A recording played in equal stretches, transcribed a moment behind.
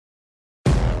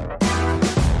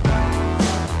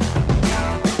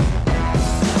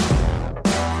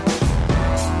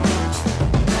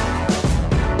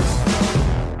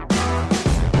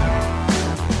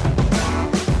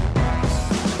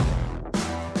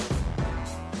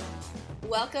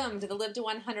Welcome to the Live to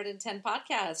 110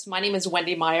 podcast. My name is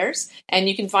Wendy Myers, and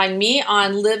you can find me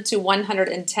on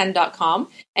liveto110.com.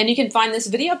 And you can find this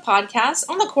video podcast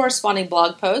on the corresponding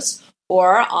blog post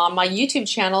or on my YouTube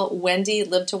channel, Wendy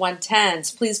Live to 110.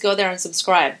 So please go there and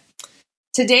subscribe.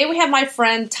 Today we have my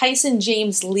friend Tyson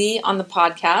James Lee on the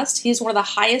podcast. He's one of the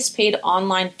highest paid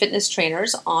online fitness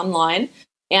trainers online,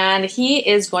 and he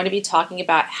is going to be talking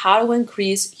about how to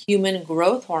increase human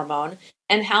growth hormone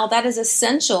and how that is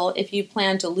essential if you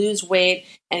plan to lose weight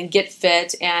and get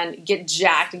fit and get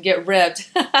jacked and get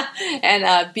ripped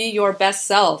and be your best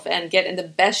self and get in the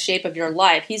best shape of your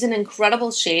life. He's in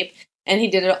incredible shape, and he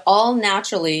did it all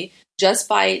naturally just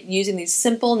by using these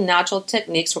simple natural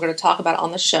techniques we're going to talk about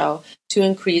on the show to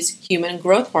increase human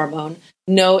growth hormone.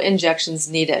 No injections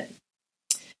needed.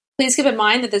 Please keep in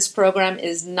mind that this program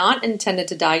is not intended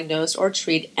to diagnose or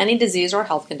treat any disease or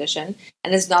health condition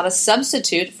and is not a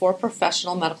substitute for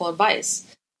professional medical advice.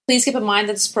 Please keep in mind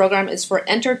that this program is for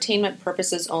entertainment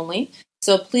purposes only,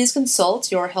 so please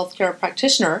consult your healthcare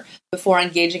practitioner before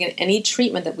engaging in any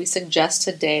treatment that we suggest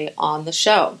today on the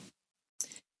show.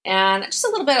 And just a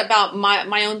little bit about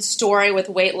my own story with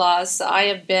weight loss. I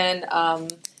have been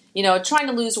trying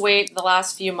to lose weight the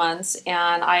last few months,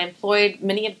 and I employed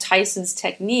many of Tyson's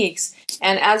techniques.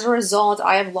 And as a result,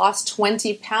 I have lost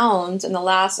 20 pounds in the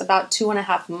last about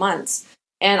 2.5 months.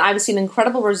 And I've seen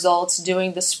incredible results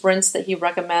doing the sprints that he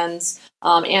recommends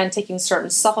and taking certain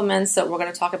supplements that we're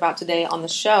going to talk about today on the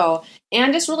show.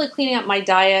 And just really cleaning up my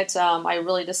diet. I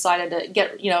really decided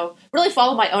to really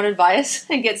follow my own advice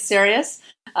and get serious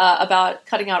about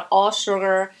cutting out all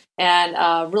sugar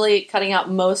and really cutting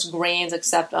out most grains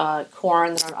except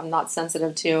corn that I'm not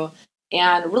sensitive to,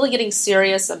 and really getting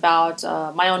serious about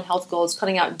my own health goals,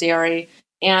 cutting out dairy.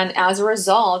 And as a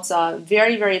result,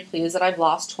 very, very pleased that I've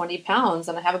lost 20 pounds,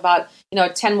 and I have about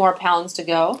 10 more pounds to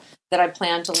go that I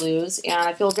plan to lose. And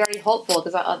I feel very hopeful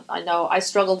because I know I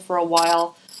struggled for a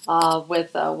while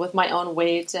with my own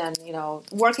weight and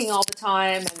working all the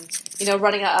time, and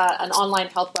running an online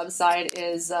health website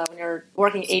is when you're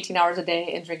working 18 hours a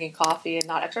day and drinking coffee and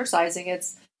not exercising,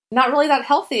 it's not really that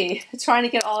healthy. Trying to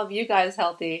get all of you guys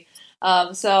healthy.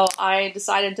 So I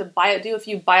decided to do a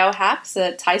few biohacks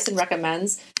that Tyson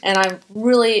recommends, and I'm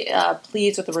really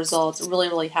pleased with the results, really,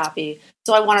 really happy.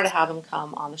 So I wanted to have him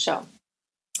come on the show.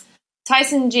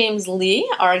 Tyson James Lee,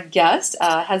 our guest,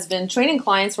 has been training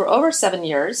clients for over 7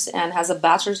 years and has a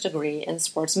bachelor's degree in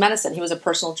sports medicine. He was a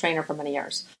personal trainer for many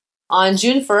years. On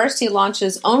June 1st, he launched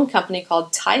his own company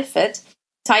called TyFit.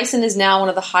 Tyson is now one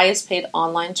of the highest paid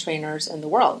online trainers in the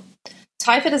world.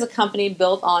 TyFit is a company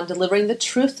built on delivering the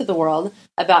truth to the world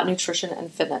about nutrition and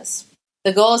fitness.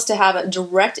 The goal is to have a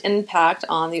direct impact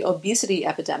on the obesity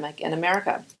epidemic in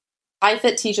America.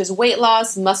 TyFit teaches weight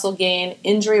loss, muscle gain,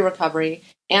 injury recovery,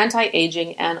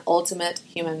 anti-aging, and ultimate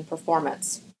human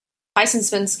performance. Tyson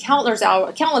spends countless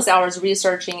hours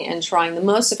researching and trying the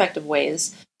most effective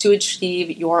ways to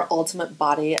achieve your ultimate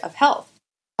body of health.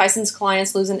 Tyson's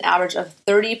clients lose an average of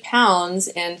 30 pounds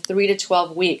in 3 to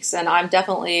 12 weeks, and I'm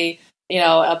definitely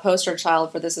a poster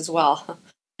child for this as well.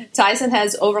 Tyson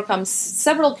has overcome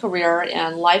several career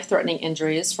and life-threatening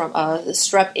injuries, from a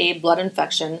strep A blood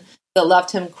infection that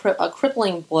left him a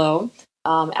crippling blow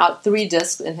out 3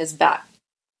 discs in his back.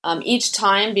 Each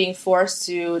time being forced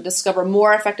to discover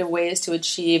more effective ways to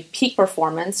achieve peak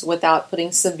performance without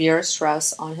putting severe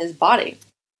stress on his body.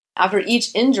 After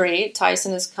each injury,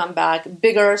 Tyson has come back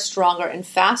bigger, stronger, and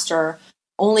faster,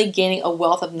 only gaining a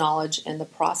wealth of knowledge in the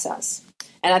process.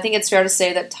 And I think it's fair to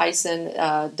say that Tyson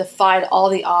defied all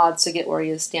the odds to get where he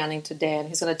is standing today, and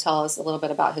he's going to tell us a little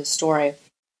bit about his story.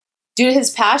 Due to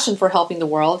his passion for helping the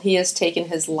world, he has taken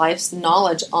his life's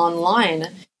knowledge online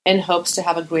in hopes to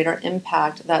have a greater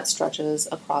impact that stretches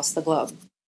across the globe.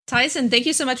 Tyson, thank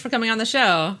you so much for coming on the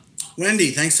show.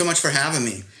 Wendy, thanks so much for having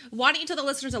me. Why don't you tell the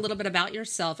listeners a little bit about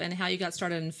yourself and how you got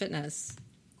started in fitness?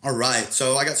 All right.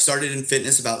 So I got started in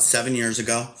fitness about 7 years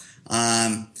ago.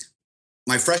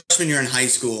 My freshman year in high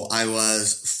school, I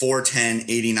was 4'10",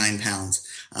 89 pounds.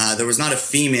 There was not a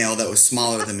female that was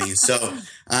smaller than me. So,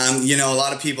 a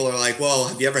lot of people are like, well,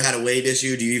 have you ever had a weight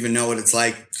issue? Do you even know what it's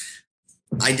like?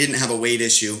 I didn't have a weight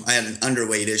issue. I had an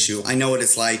underweight issue. I know what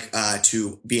it's like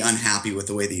to be unhappy with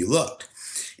the way that you looked.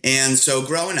 And so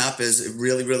growing up as a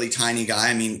really, really tiny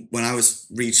guy, when I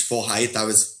reached full height, I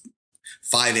was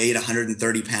 5'8",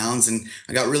 130 pounds, and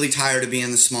I got really tired of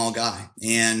being the small guy.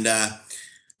 And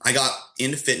I got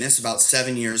into fitness about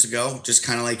 7 years ago, just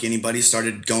kind of like anybody,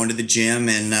 started going to the gym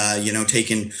and,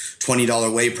 taking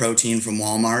 $20 whey protein from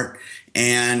Walmart.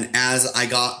 And as I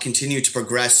continued to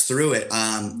progress through it,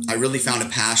 I really found a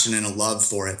passion and a love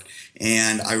for it.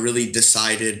 And I really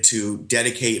decided to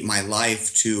dedicate my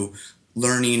life to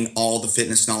learning all the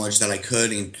fitness knowledge that I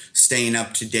could and staying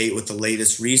up to date with the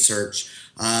latest research.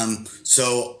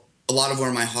 So a lot of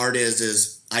where my heart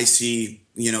is I see,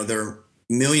 there are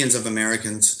millions of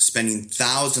Americans spending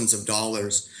thousands of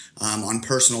dollars on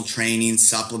personal training,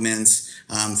 supplements,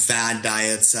 fad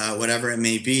diets, whatever it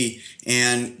may be.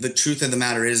 And the truth of the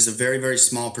matter is a very, very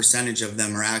small percentage of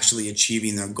them are actually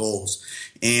achieving their goals.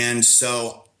 And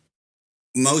so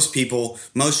most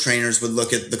trainers would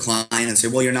look at the client and say,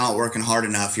 well, you're not working hard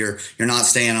enough. You're not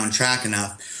staying on track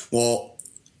enough. Well,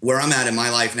 where I'm at in my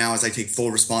life now is I take full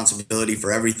responsibility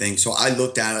for everything. So I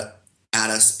looked at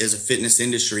us as a fitness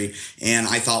industry, and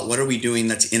I thought, what are we doing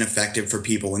that's ineffective for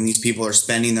people when these people are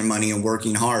spending their money and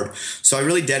working hard? So I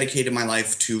really dedicated my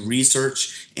life to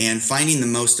research and finding the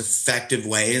most effective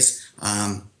ways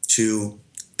to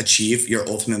achieve your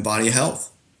ultimate body health.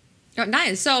 Oh,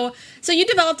 nice. So you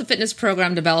developed a fitness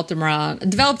program developed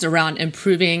around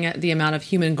improving the amount of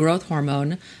human growth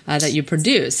hormone that you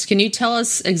produce. Can you tell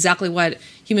us exactly what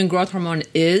human growth hormone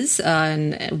is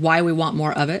and why we want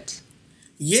more of it?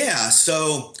 Yeah.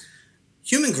 So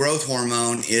human growth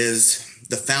hormone is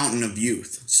the fountain of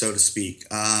youth, so to speak.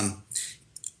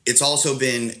 It's also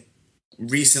been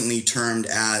recently termed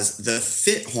as the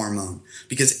fit hormone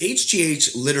because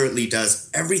HGH literally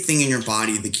does everything in your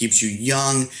body that keeps you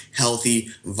young, healthy,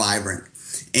 vibrant.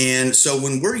 And so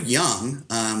when we're young,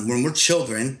 when we're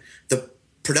children, the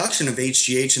production of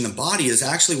HGH in the body is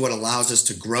actually what allows us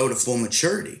to grow to full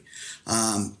maturity.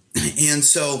 And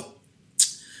so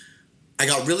I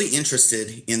got really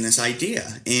interested in this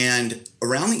idea. And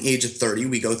around the age of 30,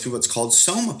 we go through what's called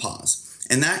somopause.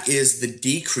 And that is the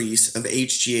decrease of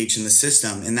HGH in the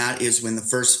system. And that is when the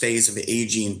first phase of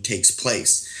aging takes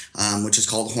place, which is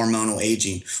called hormonal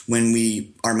aging. When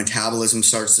our metabolism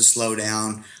starts to slow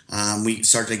down, we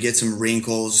start to get some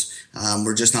wrinkles.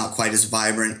 We're just not quite as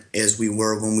vibrant as we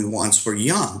were when we once were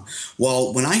young.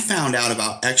 Well, when I found out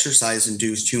about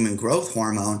exercise-induced human growth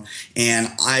hormone, and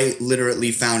I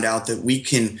literally found out that we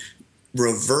can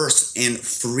reverse and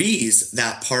freeze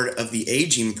that part of the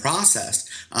aging process,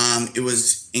 it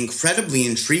was incredibly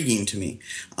intriguing to me.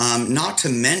 Not to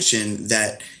mention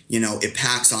that, it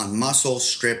packs on muscle,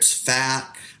 strips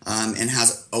fat, and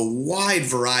has a wide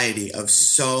variety of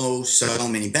so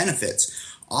many benefits.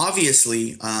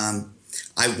 Obviously,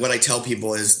 what I tell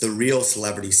people is the real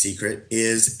celebrity secret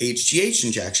is HGH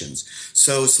injections.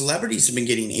 So celebrities have been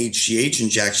getting HGH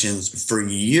injections for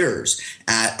years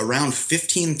at around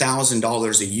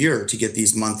 $15,000 a year to get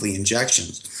these monthly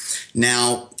injections.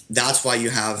 Now, that's why you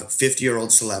have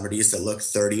 50-year-old celebrities that look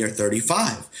 30 or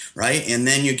 35, right? And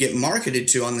then you get marketed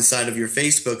to on the side of your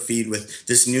Facebook feed with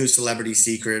this new celebrity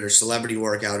secret or celebrity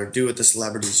workout or do what the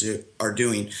celebrities are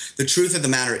doing. The truth of the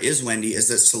matter is, Wendy, is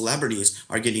that celebrities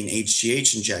are getting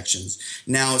HGH injections.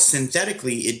 Now,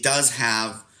 synthetically, it does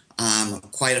have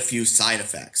quite a few side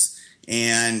effects.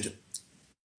 And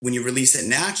when you release it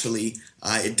naturally,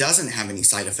 it doesn't have any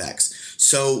side effects.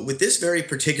 So with this very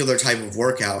particular type of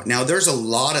workout, now there's a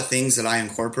lot of things that I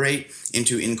incorporate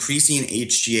into increasing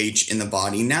HGH in the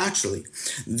body naturally.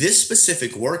 This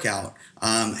specific workout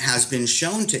has been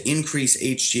shown to increase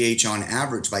HGH on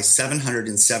average by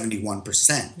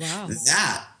 771%. Wow.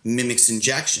 That mimics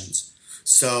injections.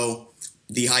 So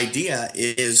the idea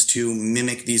is to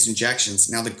mimic these injections.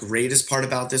 Now, the greatest part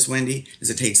about this, Wendy, is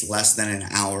it takes less than an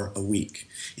hour a week.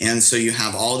 And so you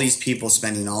have all these people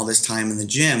spending all this time in the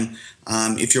gym.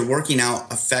 If you're working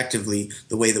out effectively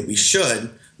the way that we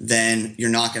should, then you're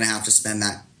not going to have to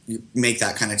make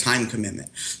that kind of time commitment.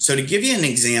 So to give you an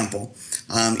example,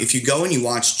 if you go and you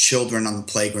watch children on the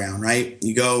playground, right?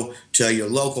 You go to your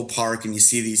local park and you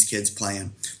see these kids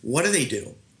playing. What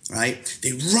do? Right?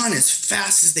 They run as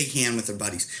fast as they can with their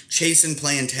buddies, chasing,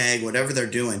 playing tag, whatever they're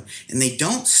doing. And they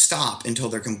don't stop until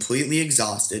they're completely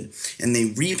exhausted and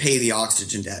they repay the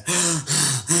oxygen debt.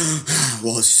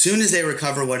 Well, as soon as they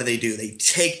recover, what do? They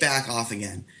take back off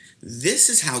again. This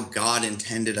is how God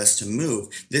intended us to move.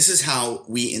 This is how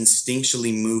we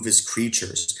instinctually move as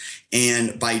creatures.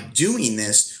 And by doing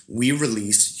this, we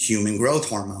release human growth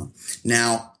hormone.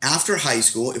 Now, after high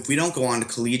school, if we don't go on to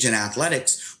collegiate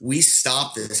athletics, we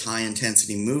stop this high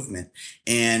intensity movement.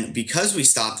 And because we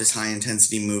stop this high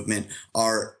intensity movement,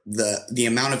 the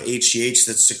amount of HGH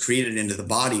that's secreted into the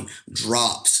body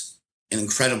drops an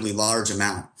incredibly large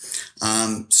amount.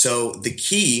 So the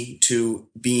key to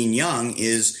being young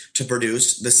is to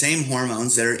produce the same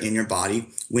hormones that are in your body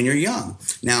when you're young.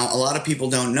 Now, a lot of people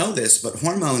don't know this, but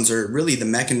hormones are really the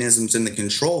mechanisms and the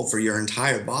control for your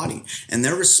entire body. And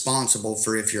they're responsible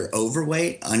for if you're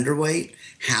overweight, underweight,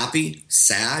 happy,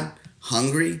 sad,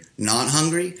 hungry, not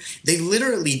hungry. They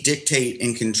literally dictate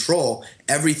and control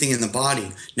everything in the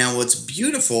body. Now, what's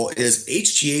beautiful is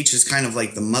HGH is kind of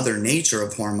like the mother nature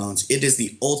of hormones. It is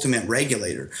the ultimate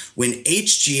regulator. When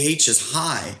HGH is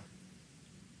high,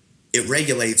 it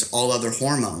regulates all other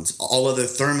hormones, all other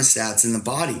thermostats in the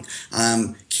body,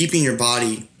 keeping your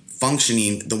body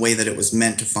functioning the way that it was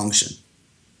meant to function.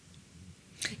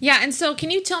 Yeah, and so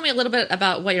can you tell me a little bit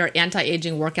about what your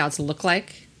anti-aging workouts look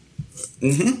like?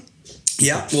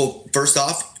 Yeah, well, first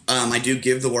off, I do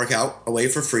give the workout away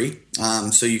for free.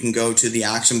 So you can go to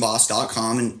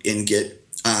theactionboss.com and get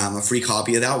a free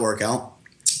copy of that workout.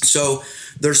 So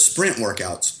there's sprint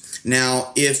workouts.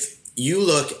 Now, if you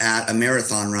look at a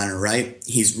marathon runner, right?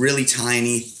 He's really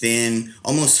tiny, thin,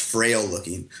 almost frail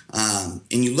looking. And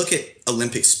you look at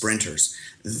Olympic sprinters,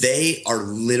 they are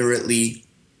literally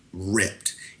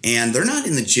ripped. And they're not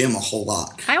in the gym a whole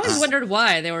lot. I always wondered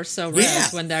why they were so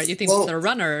ripped when you think they're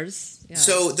runners. Yeah.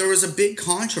 So there was a big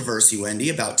controversy, Wendy,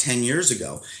 about 10 years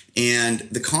ago. And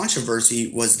the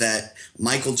controversy was that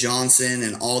Michael Johnson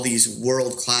and all these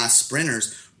world-class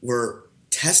sprinters were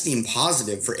testing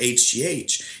positive for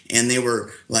HGH. And they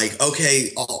were like,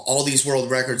 okay, all these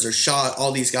world records are shot.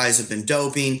 All these guys have been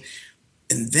doping.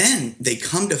 And then they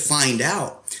come to find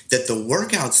out that the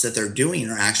workouts that they're doing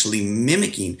are actually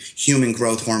mimicking human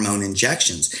growth hormone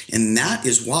injections. And that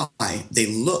is why they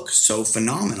look so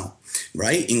phenomenal,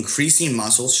 right? Increasing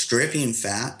muscle, stripping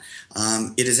fat.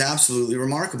 It is absolutely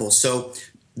remarkable. So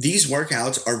these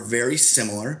workouts are very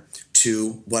similar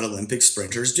to what Olympic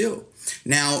sprinters do.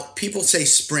 Now, people say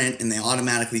sprint and they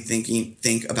automatically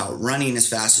think about running as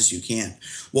fast as you can.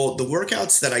 Well, the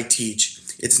workouts that I teach,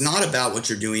 it's not about what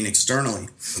you're doing externally.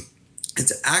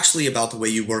 It's actually about the way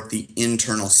you work the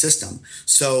internal system.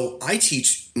 So I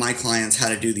teach my clients how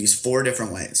to do these 4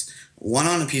 different ways. One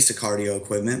on a piece of cardio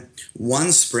equipment,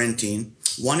 one sprinting,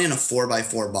 one in a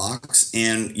 4x4 box,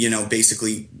 and,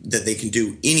 basically that they can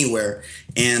do anywhere.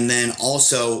 And then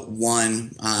also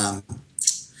one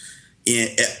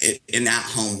in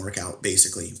at-home workout,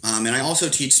 basically. And I also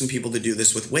teach some people to do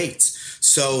this with weights.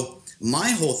 So my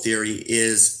whole theory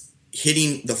is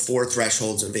hitting the 4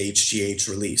 thresholds of HGH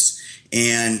release.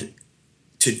 And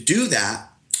to do that,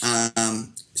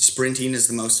 sprinting is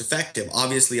the most effective.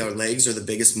 Obviously, our legs are the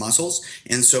biggest muscles.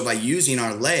 And so by using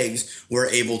our legs, we're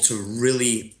able to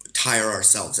really tire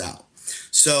ourselves out.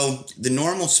 So the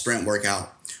normal sprint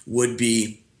workout would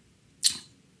be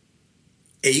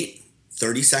 8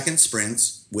 30-second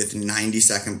sprints with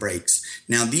 90-second breaks.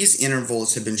 Now, these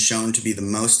intervals have been shown to be the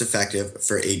most effective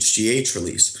for HGH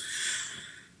release.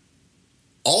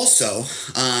 Also,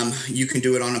 you can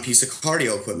do it on a piece of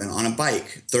cardio equipment, on a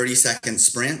bike, 30-second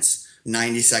sprints,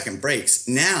 90-second breaks.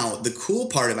 Now, the cool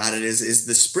part about it is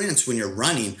the sprints when you're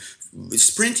running.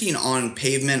 Sprinting on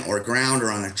pavement or ground or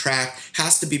on a track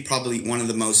has to be probably one of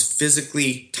the most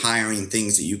physically tiring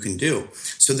things that you can do.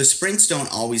 So the sprints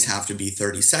don't always have to be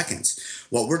 30 seconds.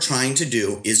 What we're trying to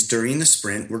do is during the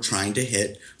sprint, we're trying to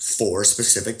hit 4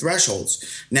 specific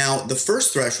thresholds. Now, the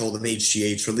first threshold of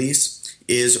HGH release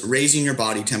is raising your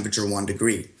body temperature 1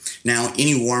 degree. Now,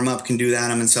 any warm-up can do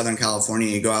that. I'm in Southern California.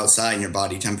 You go outside and your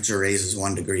body temperature raises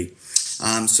 1 degree.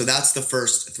 So that's the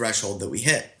first threshold that we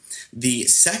hit. The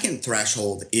second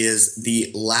threshold is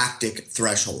the lactic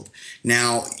threshold.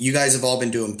 Now, you guys have all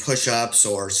been doing push-ups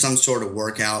or some sort of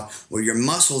workout where your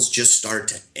muscles just start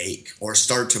to ache or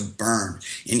start to burn.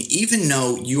 And even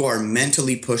though you are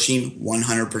mentally pushing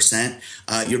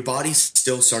 100%, your body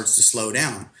still starts to slow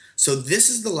down. So this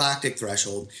is the lactic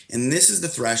threshold, and this is the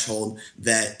threshold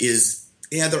that is,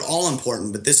 they're all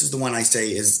important, but this is the one I say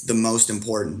is the most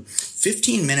important.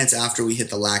 15 minutes after we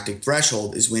hit the lactic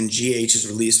threshold is when GH is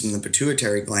released from the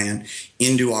pituitary gland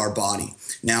into our body.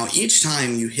 Now, each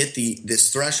time you hit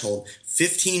this threshold,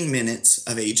 15 minutes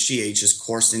of HGH is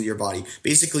coursed into your body,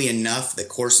 basically enough that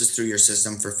courses through your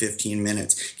system for 15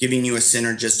 minutes, giving you a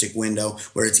synergistic window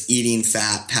where it's eating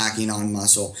fat, packing on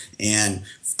muscle, and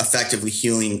effectively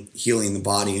healing the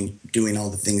body and doing all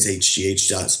the things HGH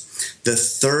does. The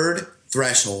third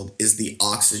threshold is the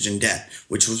oxygen debt,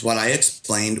 which was what I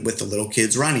explained with the little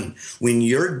kids running. When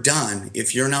you're done,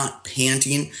 if you're not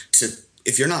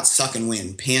if you're not sucking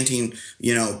wind, panting,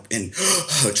 and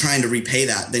trying to repay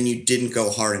that, then you didn't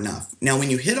go hard enough. Now, when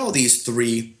you hit all these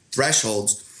 3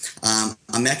 thresholds,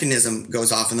 a mechanism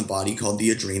goes off in the body called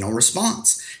the adrenal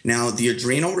response. Now, the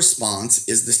adrenal response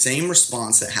is the same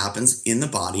response that happens in the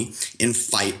body in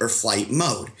fight or flight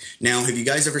mode. Now, have you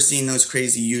guys ever seen those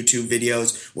crazy YouTube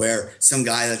videos where some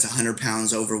guy that's 100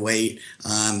 pounds overweight,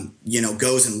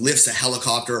 goes and lifts a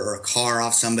helicopter or a car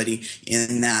off somebody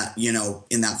in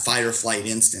that fight or flight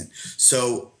instant?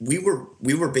 So we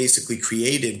were basically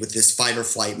created with this fight or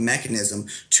flight mechanism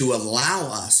to allow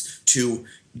us to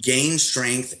gain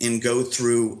strength and go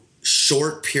through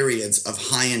short periods of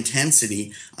high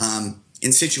intensity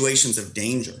in situations of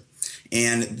danger.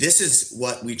 And this is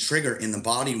what we trigger in the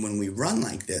body when we run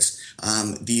like this,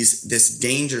 this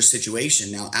danger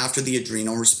situation. Now, after the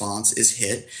adrenal response is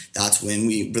hit, that's when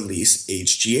we release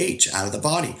HGH out of the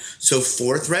body. So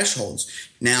 4 thresholds.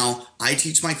 Now, I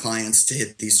teach my clients to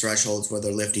hit these thresholds where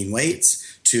they're lifting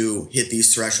weights, to hit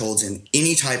these thresholds in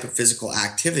any type of physical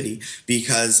activity,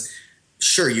 because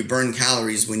sure, you burn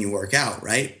calories when you work out,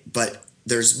 right? But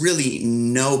there's really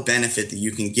no benefit that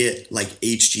you can get like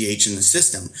HGH in the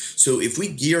system. So if we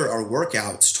gear our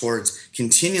workouts towards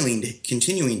continuing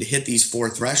to hit these 4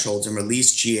 thresholds and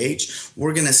release GH,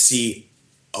 we're going to see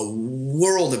a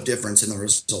world of difference in the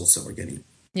results that we're getting.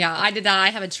 Yeah, I did that. I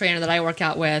have a trainer that I work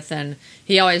out with, and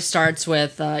he always starts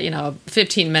with,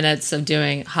 15 minutes of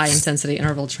doing high intensity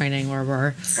interval training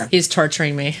where he's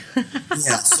torturing me.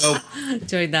 Yeah, so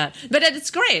doing that. But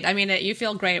it's great. I mean, you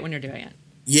feel great when you're doing it.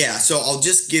 Yeah, so I'll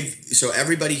just so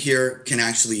everybody here can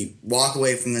actually walk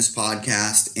away from this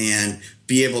podcast and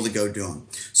be able to go do them.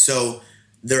 So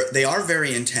they are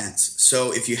very intense.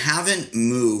 So if you haven't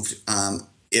moved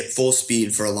at full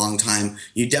speed for a long time,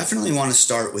 you definitely want to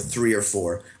start with 3 or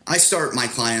 4. I start my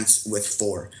clients with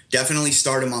 4. Definitely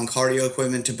start them on cardio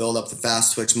equipment to build up the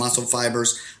fast twitch muscle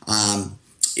fibers.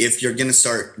 If you're going to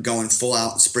start going full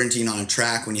out sprinting on a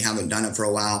track when you haven't done it for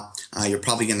a while, you're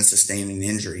probably going to sustain an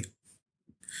injury.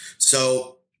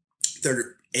 So there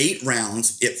are 8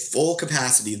 rounds at full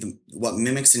capacity. What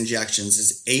mimics injections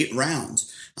is 8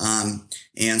 rounds.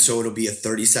 And so it'll be a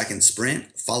 30-second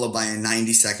sprint followed by a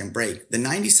 90-second break. The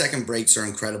 90-second breaks are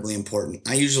incredibly important.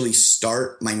 I usually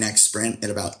start my next sprint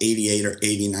at about 88 or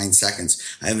 89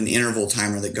 seconds. I have an interval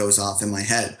timer that goes off in my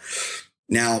head.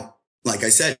 Now, like I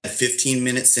said, a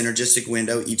 15-minute synergistic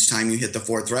window each time you hit the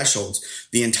 4 thresholds.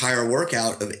 The entire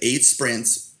workout of 8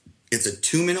 sprints, it's a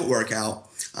 2-minute workout.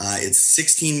 It's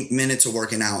 16 minutes of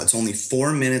working out. It's only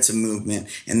 4 minutes of movement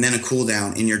and then a cool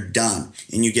down, and you're done.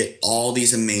 And you get all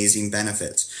these amazing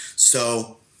benefits.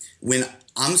 So when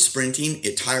I'm sprinting,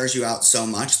 it tires you out so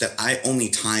much that I only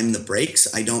time the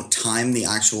breaks. I don't time the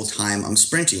actual time I'm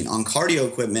sprinting. On cardio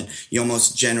equipment, you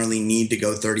almost generally need to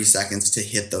go 30 seconds to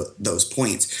hit those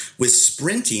points. With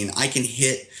sprinting, I can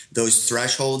hit those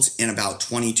thresholds in about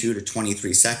 22 to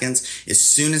 23 seconds. As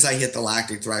soon as I hit the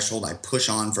lactic threshold, I push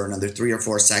on for another 3 or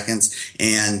 4 seconds,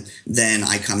 and then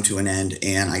I come to an end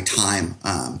and I time,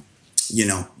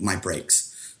 my breaks.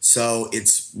 So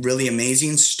it's really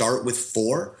amazing. Start with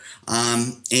 4.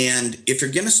 And if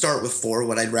you're going to start with 4,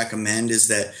 what I'd recommend is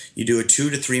that you do a 2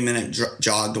 to 3 minute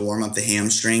jog to warm up the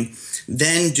hamstring,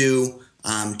 then do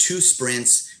 2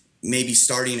 sprints, maybe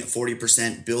starting at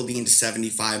 40%, building to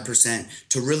 75%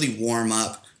 to really warm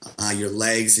up your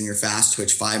legs and your fast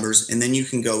twitch fibers. And then you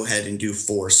can go ahead and do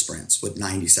 4 sprints with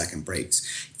 90-second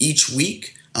breaks. Each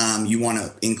week, you want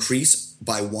to increase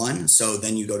by 1. So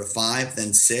then you go to 5,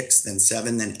 then 6, then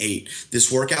 7, then 8.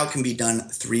 This workout can be done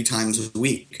 3 times a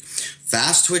week.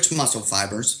 Fast twitch muscle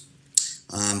fibers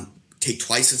take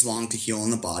twice as long to heal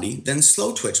in the body than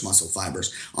slow twitch muscle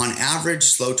fibers. On average,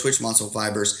 slow twitch muscle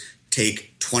fibers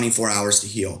take 24 hours to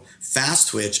heal. Fast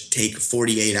twitch take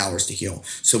 48 hours to heal.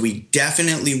 So we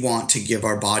definitely want to give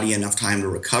our body enough time to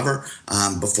recover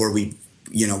before we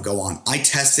go on. I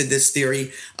tested this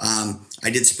theory. I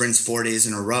did sprints 4 days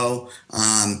in a row.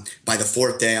 By the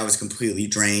 4th day, I was completely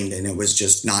drained, and it was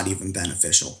just not even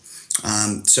beneficial.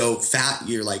 So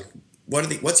you're like,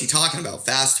 what's he talking about?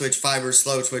 Fast twitch fibers,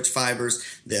 slow twitch fibers,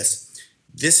 this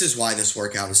is why this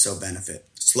workout is so benefit.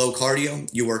 Slow cardio,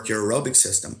 you work your aerobic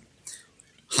system.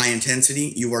 High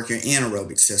intensity, you work your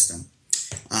anaerobic system.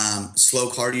 Slow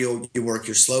cardio, you work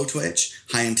your slow twitch.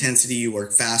 High intensity, you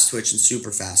work fast twitch and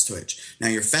super fast twitch. Now,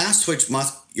 your fast twitch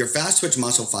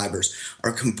muscle fibers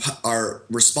are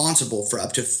responsible for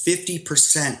up to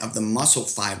 50% of the muscle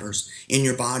fibers in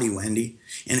your body, Wendy.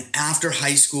 And after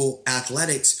high school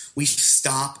athletics, we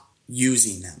stop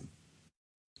using them.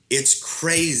 It's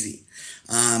crazy.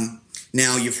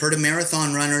 Now, you've heard of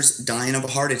marathon runners dying of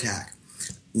a heart attack.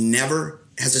 Never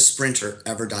has a sprinter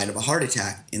ever died of a heart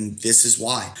attack, and this is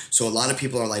why. So a lot of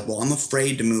people are like, well, I'm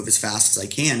afraid to move as fast as I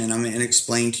can, and I'm going to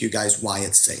explain to you guys why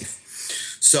it's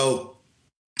safe. So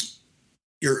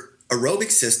your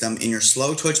aerobic system and your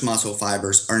slow twitch muscle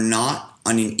fibers are not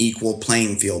on an equal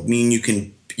playing field, meaning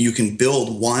you can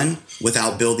build one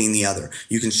without building the other.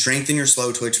 You can strengthen your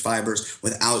slow twitch fibers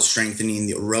without strengthening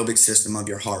the aerobic system of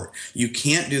your heart. You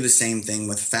can't do the same thing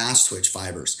with fast twitch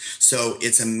fibers. So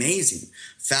it's amazing.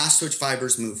 Fast twitch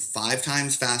fibers move 5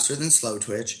 times faster than slow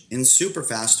twitch, and super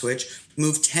fast twitch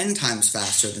move 10 times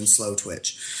faster than slow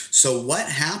twitch. So what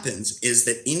happens is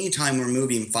that anytime we're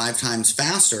moving 5 times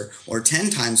faster or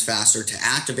 10 times faster to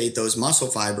activate those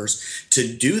muscle fibers,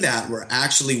 to do that, we're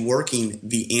actually working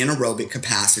the anaerobic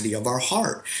capacity of our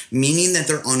heart, meaning that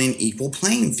they're on an equal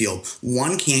playing field.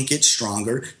 One can't get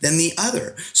stronger than the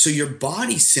other. So your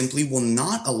body simply will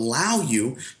not allow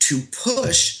you to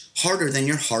push harder than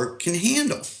your heart can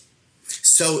handle.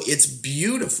 So it's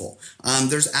beautiful.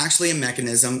 There's actually a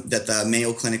mechanism that the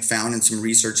Mayo Clinic found in some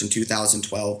research in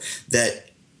 2012 that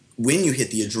when you hit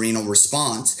the adrenal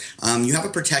response, you have a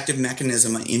protective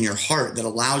mechanism in your heart that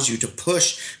allows you to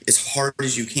push as hard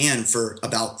as you can for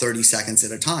about 30 seconds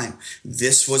at a time.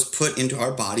 This was put into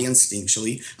our body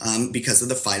instinctually because of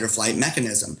the fight or flight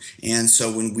mechanism. And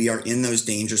so when we are in those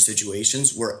danger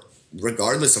situations,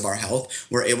 regardless of our health,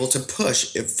 we're able to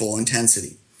push at full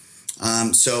intensity.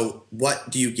 So what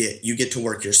do you get? You get to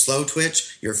work your slow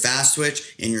twitch, your fast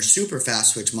twitch, and your super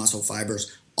fast twitch muscle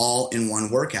fibers all in one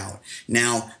workout.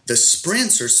 Now, the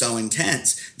sprints are so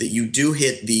intense that you do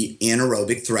hit the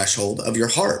anaerobic threshold of your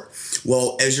heart.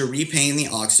 Well, as you're repaying the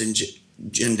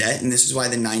oxygen debt, and this is why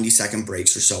the 90-second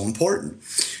breaks are so important,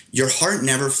 your heart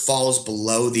never falls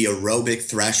below the aerobic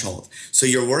threshold. So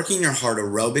you're working your heart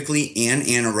aerobically and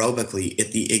anaerobically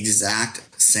at the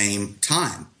exact same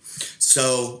time.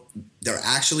 So they're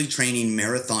actually training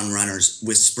marathon runners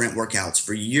with sprint workouts.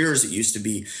 For years, it used to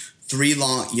be 3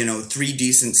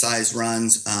 decent sized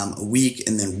runs a week,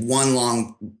 and then 1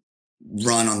 long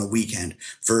run on the weekend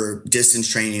for distance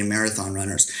training and marathon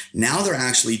runners. Now they're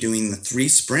actually doing the 3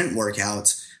 sprint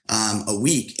workouts a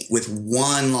week with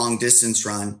 1 long distance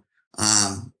run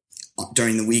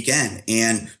during the weekend.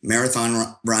 And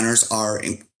marathon runners are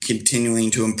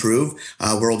continuing to improve.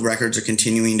 World records are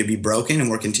continuing to be broken, and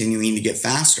we're continuing to get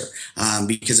faster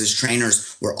because as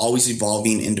trainers, we're always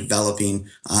evolving and developing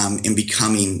and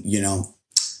becoming,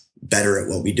 better at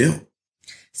what we do.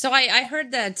 So I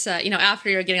heard that, after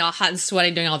you're getting all hot and sweaty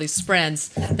doing all these sprints,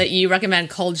 that you recommend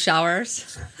cold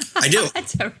showers. I do.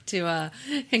 to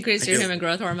increase your human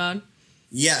growth hormone.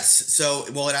 Yes. So,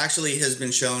 it actually has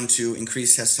been shown to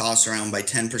increase testosterone by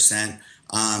 10%.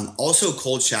 Also,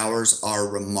 cold showers are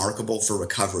remarkable for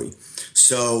recovery.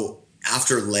 So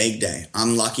after leg day,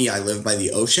 I'm lucky I live by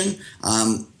the ocean.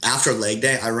 After leg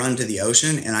day, I run to the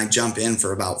ocean and I jump in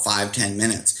for about 5-10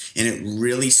 minutes, and it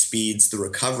really speeds the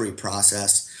recovery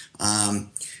process.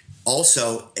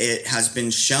 Also, it has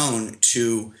been shown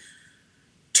to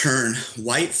turn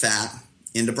white fat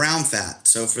into brown fat.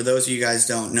 So for those of you guys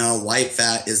don't know, white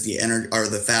fat is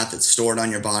the fat that's stored on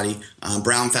your body.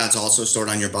 Brown fat's also stored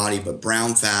on your body, but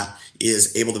brown fat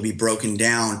is able to be broken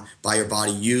down by your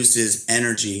body, used as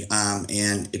energy,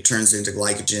 and it turns into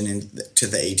glycogen into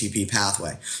the ATP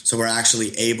pathway. So we're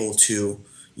actually able to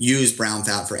use brown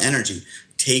fat for energy.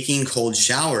 Taking cold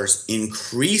showers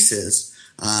increases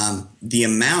the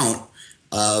amount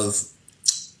of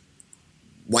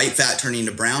white fat turning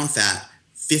to brown fat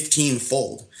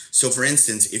 15-fold. So for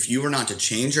instance, if you were not to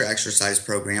change your exercise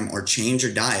program or change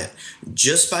your diet,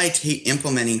 just by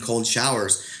implementing cold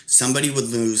showers, somebody would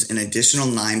lose an additional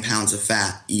 9 pounds of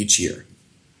fat each year.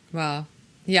 Wow.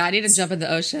 Yeah, I need to jump in the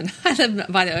ocean. I live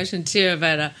by the ocean too,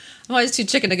 but I'm always too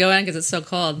chicken to go in because it's so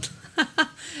cold.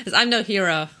 I'm no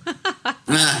hero.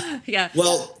 Yeah.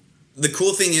 Well, the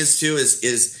cool thing is too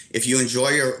is if you enjoy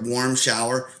your warm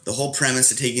shower, the whole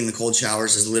premise of taking the cold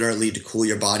showers is literally to cool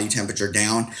your body temperature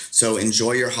down. So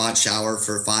enjoy your hot shower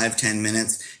for 5-10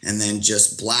 minutes and then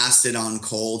just blast it on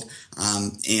cold.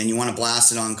 And you want to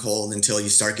blast it on cold until you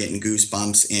start getting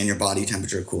goosebumps and your body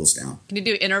temperature cools down. Can you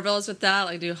do intervals with that?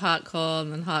 Like do hot, cold,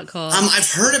 and then hot, cold? I've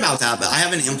heard about that, but I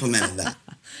haven't implemented that.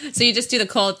 So you just do the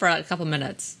cold for a couple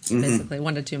minutes, basically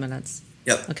 1 to 2 minutes.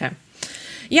 Yep. Okay.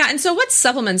 Yeah, and so what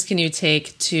supplements can you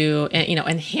take to,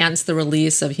 enhance the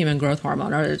release of human growth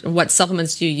hormone, or what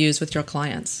supplements do you use with your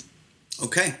clients?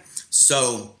 Okay,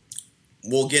 so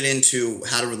we'll get into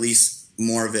how to release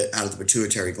more of it out of the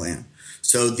pituitary gland.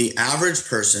 So the average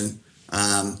person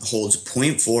holds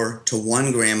 0.4 to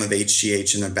 1 gram of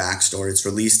HGH in their backstory. It's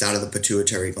released out of the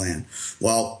pituitary gland.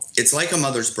 Well, it's like a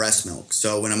mother's breast milk.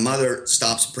 So when a mother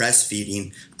stops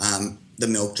breastfeeding, the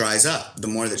milk dries up. The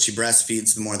more that she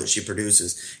breastfeeds, the more that she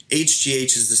produces.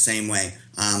 HGH is the same way.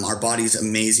 Our body's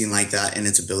amazing like that in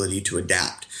its ability to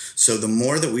adapt. So the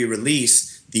more that we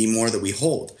release, the more that we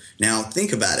hold. Now,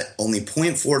 think about it. Only zero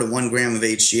point 0.4 to 1 gram of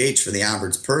HGH for the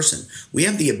average person. We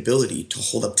have the ability to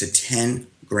hold up to 10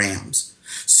 grams.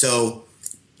 So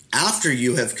after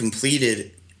you have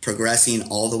completed progressing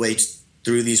all the way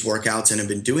through these workouts and have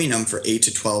been doing them for 8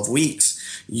 to 12 weeks,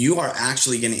 you are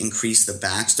actually going to increase the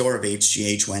backstore of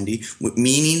HGH, Wendy,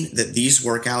 meaning that these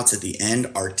workouts at the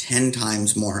end are 10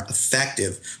 times more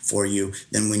effective for you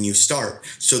than when you start.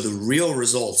 So the real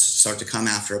results start to come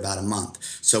after about a month.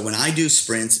 So when I do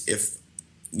sprints, if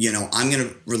I'm going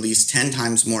to release 10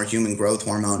 times more human growth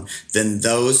hormone than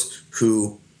those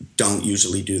who don't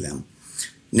usually do them.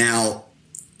 Now,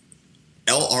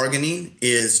 L-arginine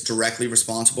is directly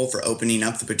responsible for opening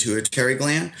up the pituitary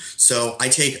gland. So I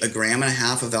take 1.5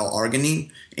 grams of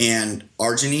L-arginine and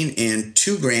arginine and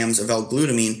 2 grams of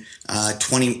L-glutamine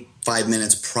 25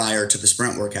 minutes prior to the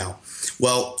sprint workout.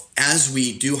 Well, as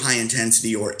we do high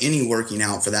intensity or any working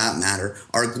out for that matter,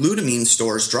 our glutamine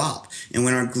stores drop. And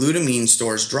when our glutamine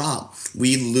stores drop,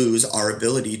 we lose our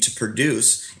ability to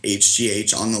produce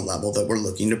HGH on the level that we're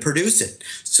looking to produce it.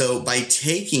 So by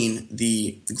taking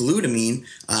the glutamine,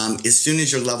 as soon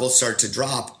as your levels start to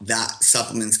drop, that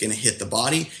supplement's going to hit the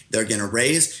body. They're going to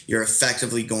raise. You're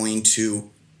effectively going to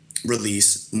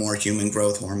release more human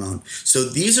growth hormone. So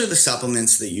these are the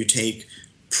supplements that you take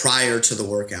prior to the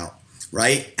workout.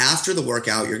 Right after the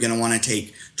workout, you're going to want to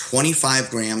take 25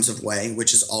 grams of whey,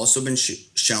 which has also been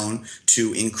shown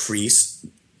to increase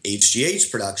HGH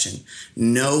production.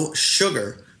 No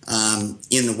sugar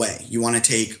in the whey. You want to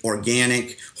take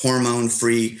organic,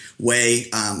 hormone-free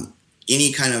whey.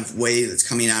 Any kind of whey that's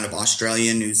coming out of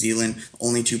Australia and New Zealand,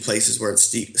 only 2 places where it's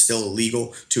still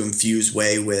illegal to infuse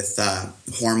whey with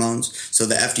hormones. So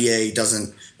the FDA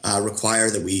doesn't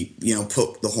require that we,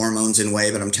 put the hormones in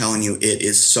whey, but I'm telling you, it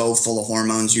is so full of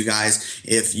hormones, you guys.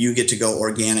 If you get to go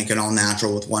organic and all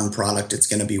natural with one product, it's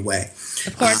going to be whey.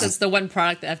 Of course, it's the one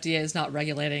product the FDA is not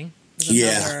regulating.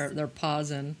 They're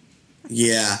pausing.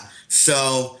 Yeah.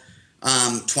 So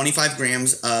 25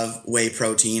 grams of whey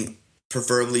protein,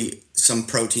 preferably some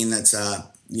protein that's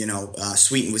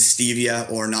sweetened with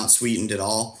stevia or not sweetened at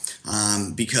all,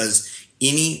 because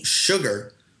any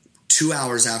sugar 2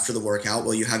 hours after the workout,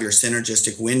 while you have your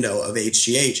synergistic window of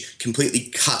HGH, completely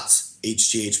cuts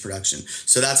HGH production.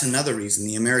 So that's another reason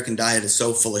the American diet is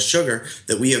so full of sugar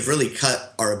that we have really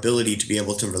cut our ability to be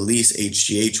able to release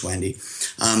HGH, Wendy.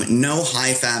 No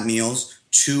high-fat meals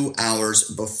 2 hours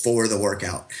before the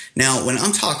workout. Now, when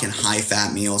I'm talking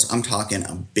high-fat meals, I'm talking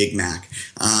a Big Mac.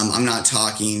 I'm not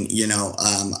talking,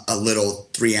 a little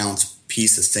 3-ounce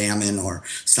piece of salmon or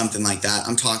something like that.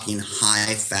 I'm talking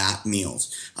high-fat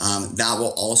meals. That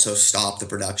will also stop the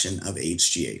production of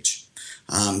HGH.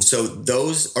 So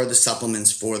those are the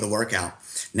supplements for the workout.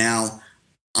 Now,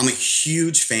 I'm a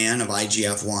huge fan of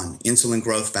IGF-1, insulin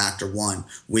growth factor 1,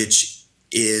 which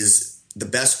is the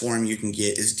best form you can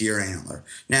get is deer antler.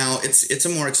 Now, it's a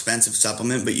more expensive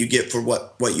supplement, but you get for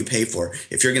what you pay for.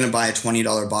 If you're going to buy a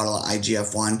 $20 bottle of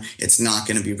IGF-1, it's not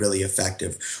going to be really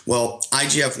effective. Well,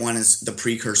 IGF-1 is the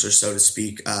precursor, so to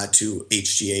speak, to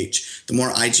HGH. The more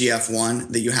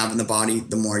IGF-1 that you have in the body,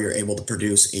 the more you're able to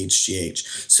produce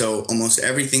HGH. So almost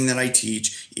everything that I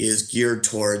teach is geared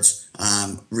towards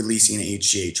releasing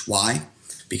HGH. Why?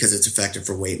 Because it's effective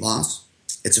for weight loss.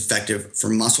 It's effective for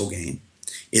muscle gain.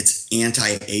 It's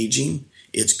anti-aging.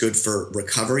 It's good for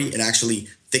recovery. It actually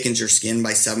thickens your skin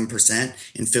by 7%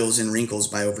 and fills in wrinkles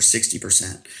by over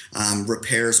 60%.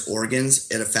 Repairs organs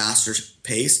at a faster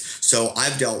pace. So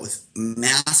I've dealt with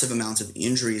massive amounts of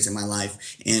injuries in my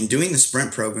life, and doing the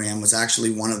sprint program was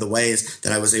actually one of the ways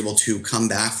that I was able to come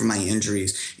back from my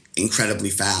injuries incredibly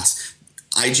fast.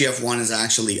 IGF-1 is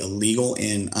actually illegal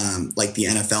in the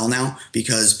NFL now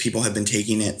because people have been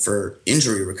taking it for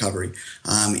injury recovery.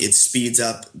 It speeds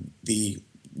up the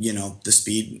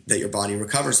speed that your body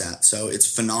recovers at. So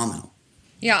it's phenomenal.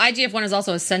 Yeah, IGF-1 is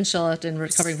also essential in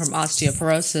recovering from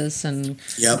osteoporosis and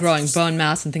growing bone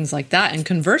mass and things like that. And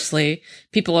conversely,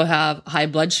 people who have high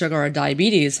blood sugar or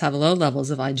diabetes have low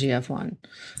levels of IGF-1.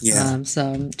 Yeah.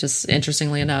 So just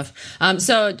interestingly enough.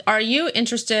 So are you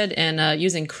interested in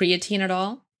using creatine at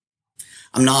all?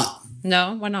 I'm not.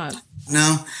 No? Why not?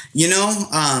 No.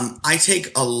 I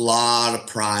take a lot of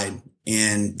pride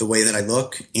in the way that I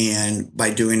look and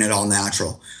by doing it all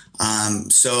natural.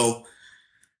 So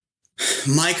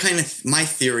my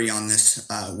theory on this,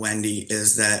 Wendy,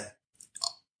 is that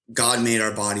God made our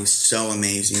bodies so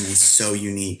amazing and so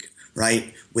unique,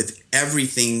 right? With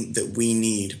everything that we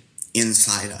need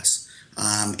inside us,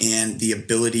 and the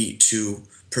ability to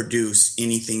produce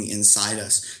anything inside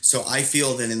us. So I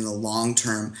feel that in the long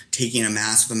term, taking a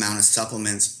massive amount of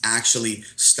supplements actually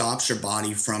stops your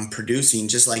body from producing,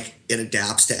 just like it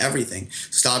adapts to everything,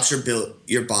 stops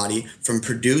your body from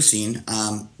producing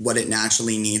what it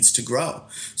naturally needs to grow.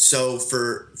 So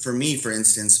for me, for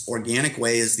instance, organic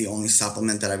whey is the only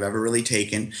supplement that I've ever really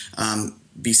taken.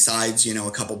 Besides,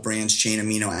 a couple branched chain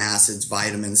amino acids,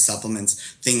 vitamins,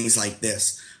 supplements, things like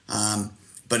this.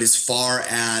 But as far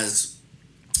as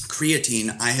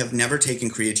creatine, I have never taken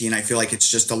creatine. I feel like it's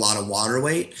just a lot of water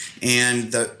weight,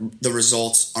 and the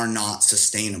results are not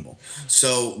sustainable.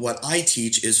 So what I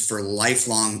teach is for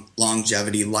lifelong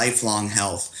longevity, lifelong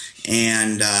health.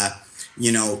 And,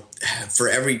 for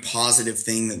every positive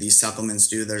thing that these supplements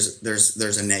do,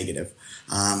 there's a negative.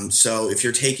 So if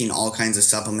you're taking all kinds of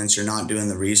supplements, you're not doing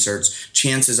the research,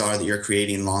 chances are that you're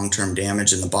creating long-term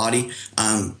damage in the body.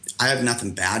 I have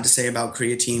nothing bad to say about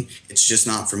creatine. It's just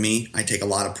not for me. I take a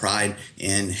lot of pride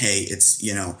in, hey, it's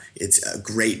a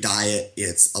great diet.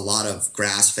 It's a lot of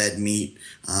grass-fed meat.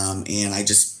 And I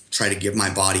just try to give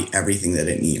my body everything that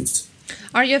it needs.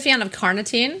 Are you a fan of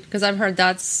carnitine? Because I've heard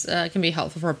that's can be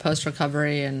helpful for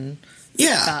post-recovery and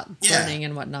fat burning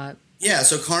and whatnot. Yeah,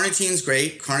 so carnitine's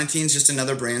great. Carnitine's just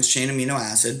another branched chain amino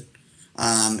acid.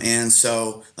 And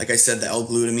so, like I said, the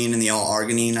L-glutamine and the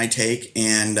L-arginine I take,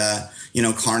 and,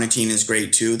 carnitine is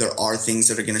great too. There are things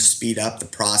that are going to speed up the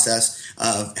process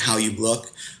of how you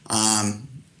look.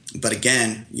 But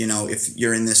again, if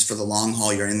you're in this for the long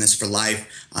haul, you're in this for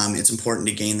life, it's important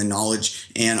to gain the knowledge.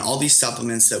 And all these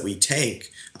supplements that we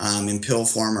take in pill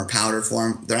form or powder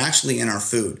form, they're actually in our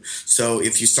food. So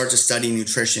if you start to study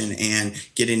nutrition and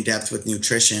get in depth with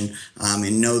nutrition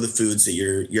and know the foods that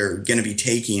you're going to be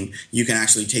taking, you can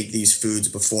actually take these foods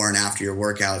before and after your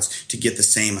workouts to get the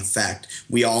same effect.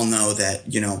 We all know that,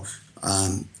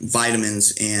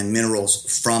 vitamins and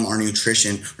minerals from our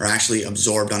nutrition are actually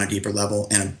absorbed on a deeper level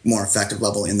and a more effective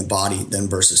level in the body than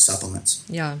versus supplements.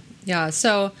 Yeah.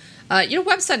 So your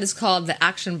website is called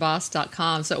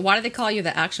theactionboss.com. So why do they call you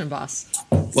the Action Boss?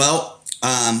 Well,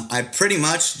 I pretty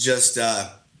much just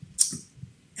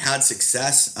had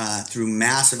success through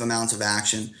massive amounts of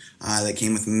action that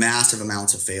came with massive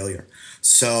amounts of failure.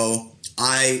 So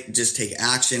I just take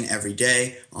action every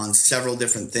day on several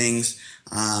different things.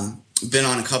 Been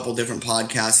on a couple different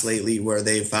podcasts lately where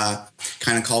they've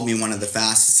kind of called me one of the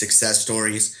fastest success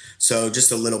stories. So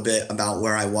just a little bit about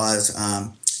where I was.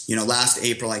 Last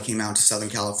April I came out to Southern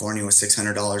California with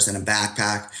 $600 in a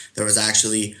backpack. There was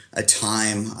actually a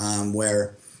time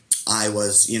where I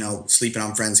was, sleeping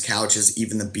on friends' couches,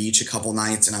 even the beach a couple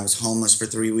nights, and I was homeless for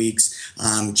 3 weeks,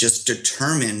 just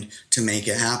determined to make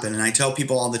it happen. And I tell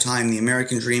people all the time, the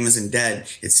American dream isn't dead.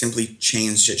 It's simply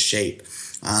changed its shape.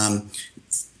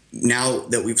 Now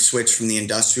that we've switched from the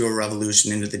Industrial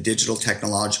Revolution into the digital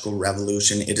technological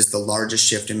revolution, it is the largest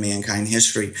shift in mankind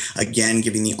history, again,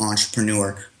 giving the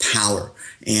entrepreneur power.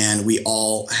 And we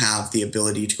all have the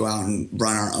ability to go out and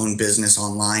run our own business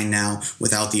online now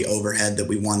without the overhead that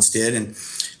we once did. And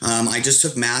I just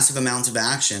took massive amounts of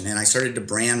action, and I started to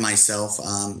brand myself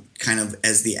kind of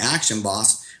as the Action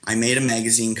Boss. I made a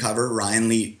magazine cover,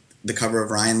 the cover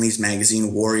of Ryan Lee's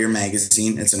magazine, Warrior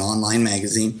Magazine. It's an online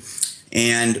magazine.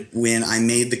 And when I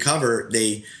made the cover,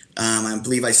 I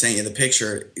believe I sent you the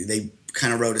picture, they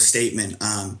kind of wrote a statement.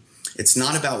 It's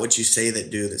not about what you say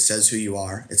that says who you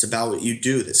are. It's about what you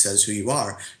do that says who you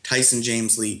are. Tyson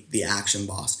James Lee, the Action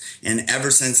Boss. And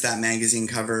ever since that magazine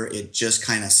cover, it just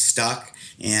kind of stuck.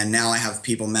 And now I have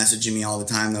people messaging me all the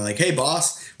time. They're like, hey,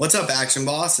 boss, what's up, Action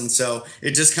Boss? And so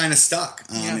it just kind of stuck.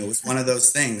 It was one of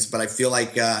those things. But I feel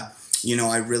like I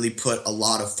really put a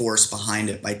lot of force behind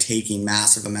it by taking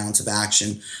massive amounts of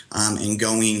action and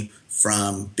going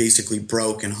from basically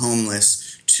broke and homeless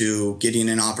to getting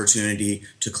an opportunity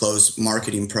to close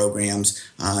marketing programs,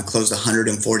 closed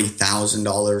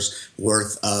 $140,000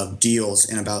 worth of deals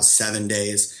in about 7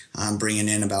 days, bringing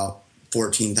in about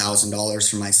 $14,000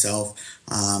 for myself.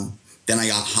 Then I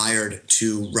got hired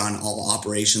to run all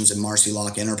operations in Marcy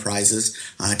Locke Enterprises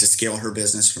to scale her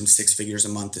business from 6 figures a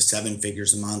month to 7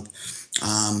 figures a month.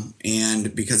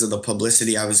 And because of the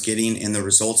publicity I was getting and the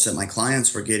results that my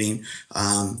clients were getting,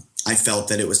 I felt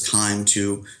that it was time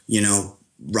to,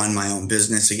 run my own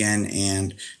business again.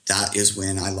 And that is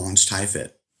when I launched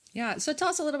TyFit. Yeah. So tell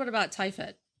us a little bit about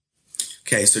TyFit.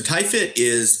 Okay. So TyFit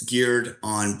is geared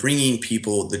on bringing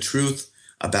people the truth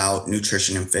about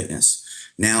nutrition and fitness.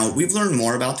 Now, we've learned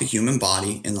more about the human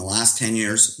body in the last 10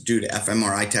 years due to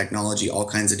fMRI technology, all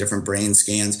kinds of different brain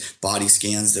scans, body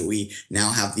scans that we now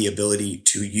have the ability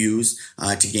to use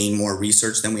to gain more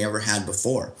research than we ever had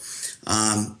before.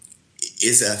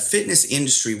 is a fitness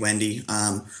industry, Wendy.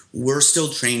 We're still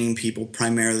training people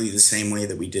primarily the same way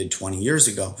that we did 20 years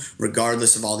ago,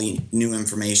 regardless of all the new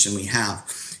information we have.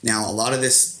 Now, a lot of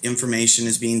this information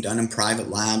is being done in private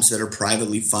labs that are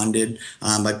privately funded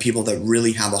by people that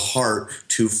really have a heart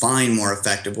to find more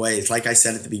effective ways. Like I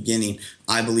said at the beginning,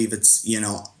 I believe it's,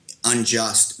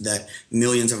 unjust that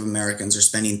millions of Americans are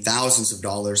spending thousands of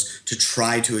dollars to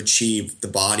try to achieve the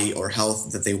body or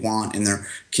health that they want, and they're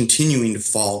continuing to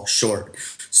fall short.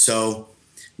 So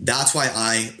that's why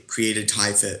I created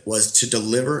TyFit, was to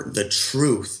deliver the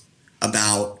truth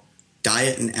about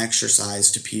diet and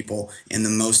exercise to people in the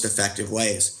most effective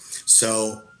ways.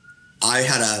 So I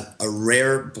had a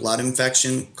rare blood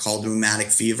infection called rheumatic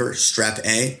fever, strep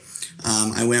A.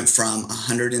 I went from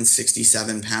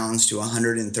 167 pounds to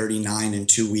 139 in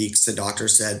 2 weeks. The doctor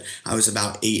said I was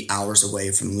about 8 hours away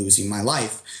from losing my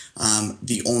life.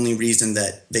 The only reason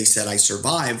that they said I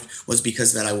survived was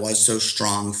because that I was so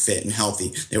strong, fit, and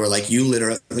healthy. They were like, you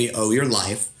literally owe your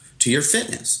life to your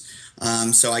fitness.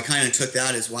 So I kind of took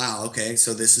that as, wow, okay,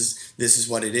 so this is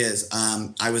what it is.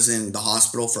 I was in the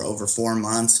hospital for over 4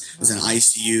 months, was in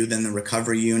ICU, then the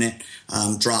recovery unit,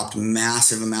 dropped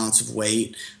massive amounts of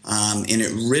weight, and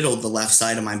it riddled the left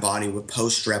side of my body with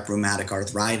post-strep rheumatic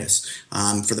arthritis.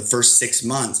 For the first 6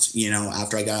 months,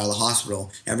 after I got out of the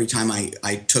hospital, every time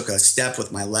I took a step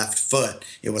with my left foot,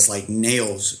 it was like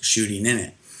nails shooting in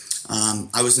it.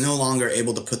 I was no longer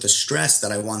able to put the stress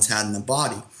that I once had in the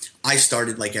body. I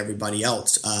started like everybody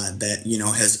else that,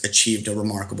 has achieved a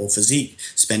remarkable physique,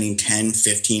 spending 10,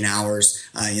 15 hours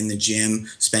in the gym,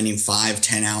 spending 5,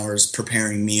 10 hours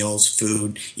preparing meals,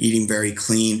 food, eating very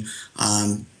clean.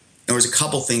 There was a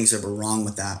couple things that were wrong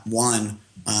with that. One,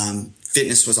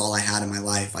 fitness was all I had in my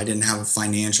life. I didn't have a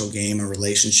financial game, a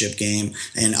relationship game,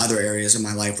 and other areas of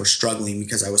my life were struggling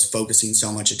because I was focusing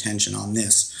so much attention on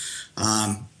this.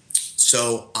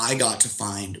 So I got to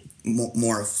find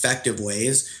more effective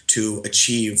ways to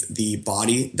achieve the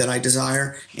body that I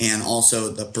desire and also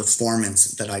the performance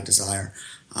that I desire.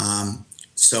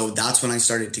 So that's when I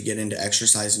started to get into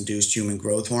exercise-induced human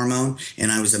growth hormone,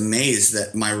 and I was amazed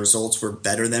that my results were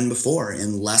better than before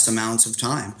in less amounts of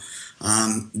time.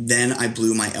 Then I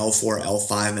blew my L4,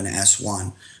 L5, and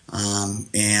S1.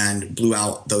 And blew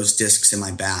out those discs in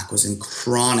my back, was in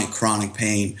chronic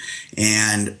pain.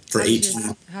 And for 18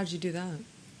 months. How'd you do that?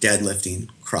 Deadlifting,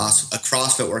 a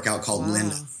CrossFit workout called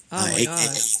Linda, aka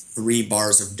 3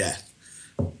 bars of death.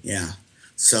 Yeah.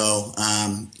 So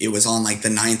it was on like the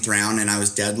 9th round, and I was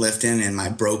deadlifting, and I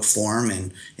broke form,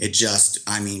 and it just,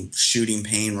 shooting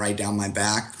pain right down my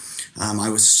back. I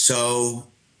was so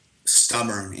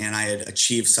stubborn, and I had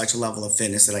achieved such a level of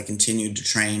fitness that I continued to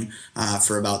train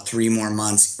for about 3 more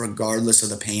months, regardless of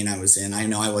the pain I was in. I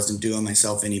know I wasn't doing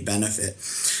myself any benefit.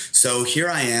 So here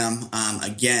I am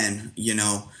again,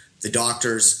 the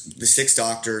doctors, the 6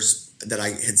 doctors that I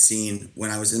had seen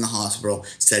when I was in the hospital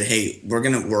said, hey, we're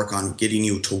going to work on getting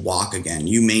you to walk again.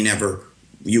 You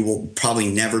will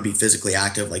probably never be physically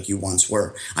active like you once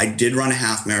were. I did run a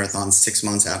half marathon 6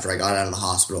 months after I got out of the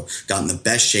hospital, got in the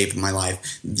best shape of my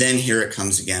life. Then here it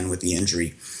comes again with the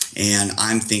injury. And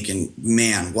I'm thinking,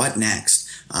 man, what next?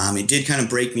 It did kind of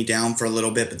break me down for a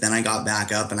little bit, but then I got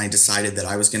back up and I decided that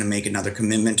I was going to make another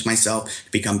commitment to myself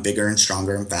to become bigger and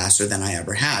stronger and faster than I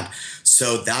ever had.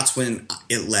 So that's when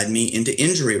it led me into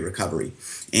injury recovery.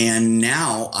 And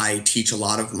now I teach a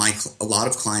lot of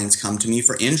clients come to me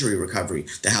for injury recovery.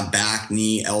 They have back,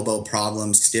 knee, elbow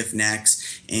problems, stiff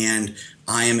necks, and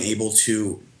I am able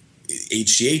to.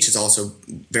 HGH is also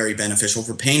very beneficial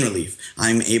for pain relief.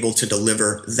 I'm able to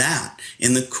deliver that.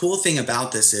 And the cool thing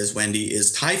about this is, Wendy,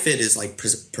 is TyFit is like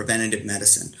preventative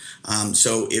medicine.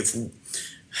 So if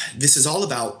this is all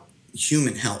about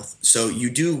human health, so you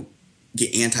do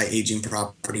get anti-aging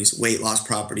properties, weight loss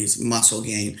properties, muscle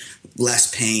gain, less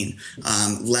pain,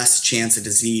 less chance of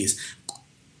disease.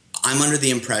 I'm under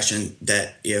the impression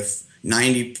that if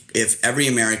every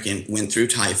American went through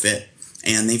TyFit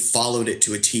and they followed it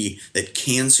to a T, that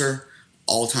cancer,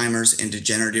 Alzheimer's, and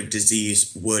degenerative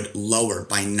disease would lower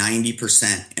by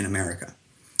 90% in America.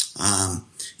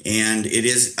 And it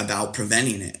is about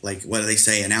preventing it. Like, what do they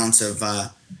say? An ounce of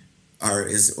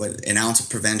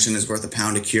prevention is worth a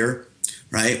pound of cure,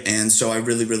 right? And so I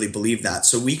really, really believe that.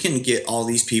 So we can get all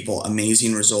these people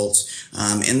amazing results.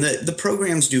 And the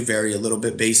programs do vary a little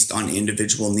bit based on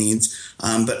individual needs.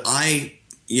 But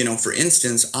for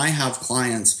instance, I have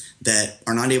clients that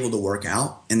are not able to work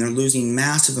out and they're losing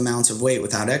massive amounts of weight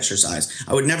without exercise.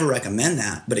 I would never recommend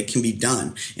that, but it can be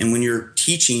done. And when you're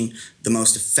teaching the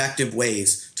most effective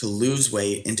ways to lose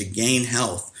weight and to gain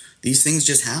health, these things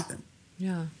just happen.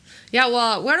 Yeah. Yeah,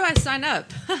 well, where do I sign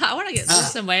up? I want to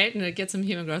lose some weight and get some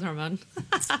human growth hormone.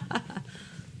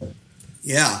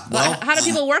 Yeah. Well, how do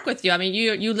people work with you? I mean,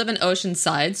 you live in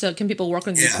Oceanside, so can people work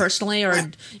with you personally,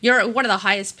 or you're one of the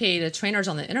highest paid trainers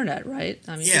on the internet, right?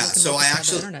 I mean, so I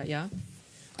actually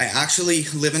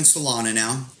live in Solana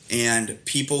now, and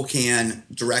people can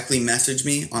directly message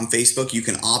me on Facebook. You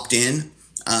can opt in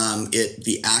at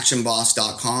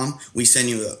theactionboss.com. We send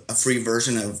you a free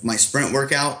version of my sprint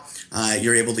workout.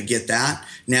 You're able to get that.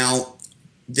 Now,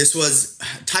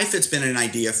 TyFit's been an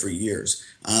idea for years,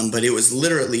 but it was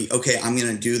literally, okay, I'm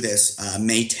going to do this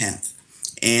May 10th.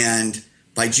 And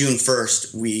by June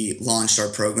 1st, we launched our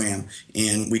program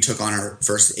and we took on our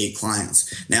first 8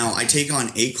 clients. Now, I take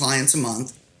on 8 clients a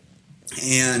month,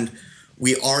 and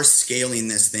we are scaling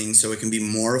this thing so it can be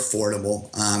more affordable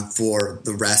for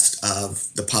the rest of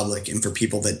the public and for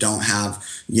people that don't have,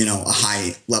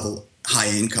 a high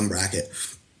income bracket.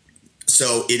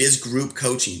 So it is group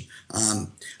coaching.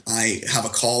 I have a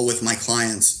call with my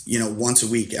clients, once a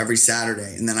week, every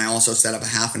Saturday. And then I also set up a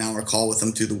half an hour call with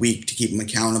them through the week to keep them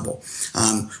accountable.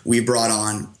 We brought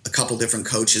on a couple different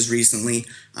coaches recently.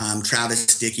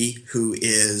 Travis Dickey, who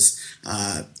is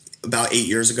about 8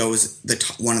 years ago was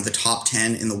one of the top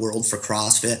 10 in the world for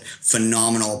CrossFit.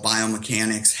 Phenomenal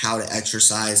biomechanics, how to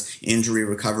exercise, injury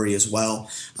recovery as well.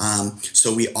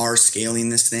 So we are scaling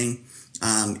this thing.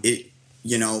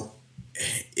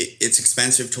 It's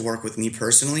expensive to work with me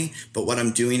personally, but what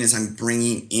I'm doing is I'm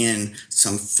bringing in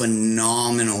some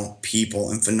phenomenal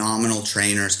people and phenomenal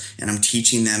trainers, and I'm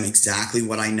teaching them exactly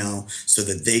what I know so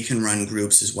that they can run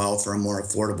groups as well for a more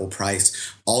affordable price.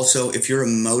 Also, if you're a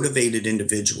motivated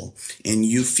individual and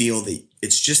you feel that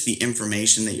it's just the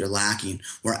information that you're lacking,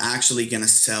 we're actually going to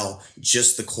sell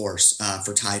just the course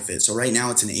for TyFit. So right now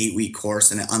it's an 8-week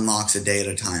course, and it unlocks a day at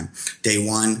a time. Day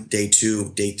 1, day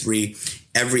 2, day 3.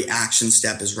 Every action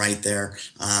step is right there.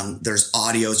 There's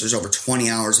audios. There's over 20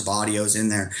 hours of audios in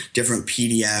there, different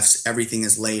PDFs. Everything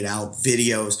is laid out,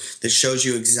 videos that shows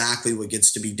you exactly what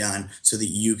gets to be done so that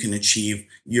you can achieve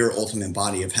your ultimate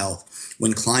body of health.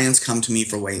 When clients come to me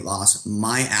for weight loss,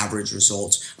 my average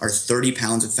results are 30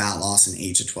 pounds of fat loss in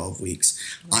 8 to 12 weeks.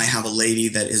 I have a lady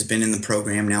that has been in the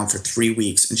program now for 3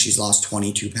 weeks, and she's lost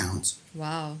 22 pounds.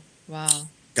 Wow.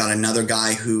 Got another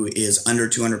guy who is under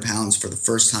 200 pounds for the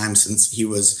first time since he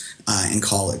was in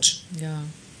college.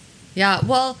 Yeah.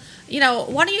 Well, do you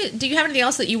have anything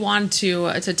else that you want to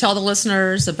tell the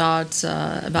listeners about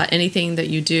anything that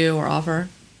you do or offer?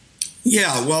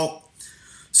 Yeah. Well,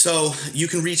 so you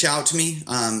can reach out to me.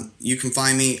 You can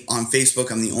find me on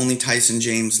Facebook. I'm the only Tyson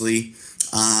James Lee.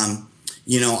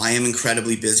 I am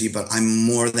incredibly busy, but I'm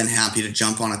more than happy to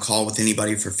jump on a call with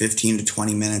anybody for 15 to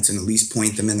 20 minutes and at least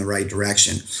point them in the right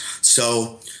direction.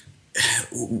 So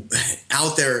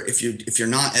out there, if you're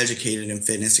not educated in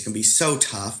fitness, it can be so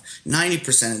tough.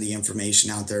 90% of the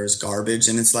information out there is garbage,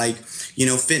 and it's like,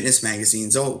 fitness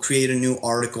magazines, create a new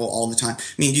article all the time. I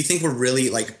mean, do you think we're really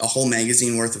like a whole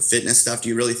magazine worth of fitness stuff? Do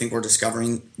you really think we're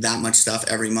discovering that much stuff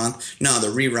every month? No, they're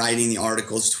rewriting the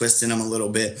articles, twisting them a little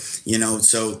bit,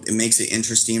 so it makes it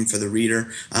interesting for the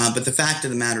reader. But the fact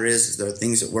of the matter is there are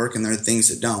things that work and there are things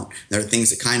that don't. There are things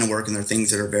that kind of work and there are things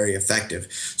that are very effective.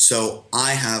 So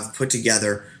I have put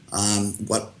together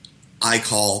what I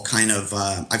call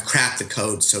I've cracked the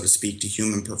code, so to speak, to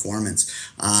human performance.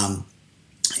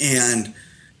 And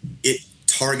it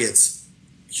targets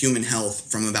human health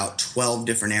from about 12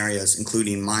 different areas,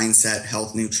 including mindset,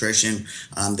 health, nutrition,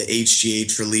 the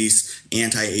HGH release,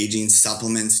 anti-aging,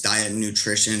 supplements, diet and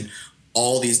nutrition,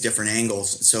 all these different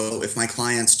angles. So if my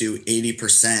clients do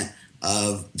 80%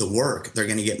 of the work, they're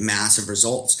going to get massive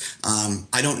results.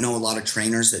 I don't know a lot of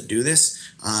trainers that do this.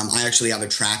 I actually have a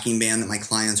tracking band that my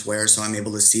clients wear, so I'm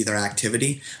able to see their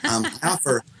activity. I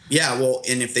offer,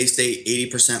 and if they stay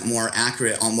 80% more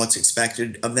accurate on what's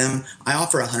expected of them, I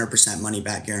offer 100% money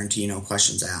back guarantee, no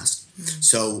questions asked. Mm-hmm.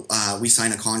 So we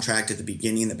sign a contract at the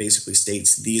beginning that basically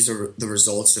states these are the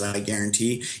results that I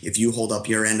guarantee. If you hold up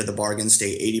your end of the bargain,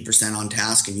 stay 80% on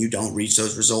task, and you don't reach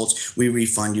those results, we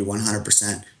refund you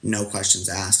 100%, no questions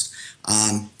asked.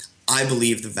 I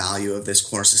believe the value of this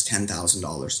course is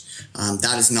 $10,000.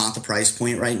 That is not the price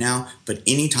point right now, but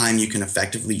anytime you can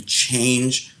effectively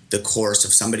change the course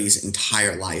of somebody's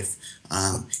entire life,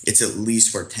 it's at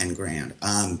least worth 10 grand.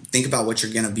 Think about what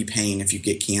you're going to be paying if you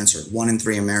get cancer. 1 in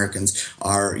 3 Americans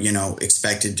are,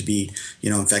 expected to be,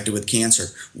 infected with cancer.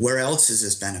 Where else is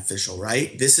this beneficial,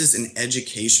 right? This is an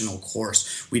educational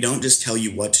course. We don't just tell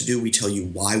you what to do. We tell you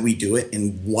why we do it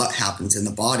and what happens in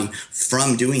the body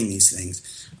from doing these things.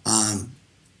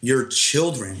 Your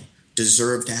children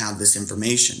deserve to have this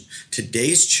information.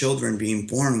 Today's children being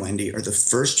born, Wendy, are the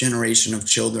first generation of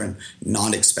children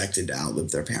not expected to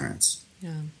outlive their parents.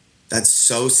 Yeah. That's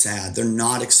so sad. They're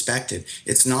not expected.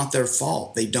 It's not their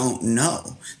fault. They don't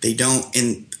know.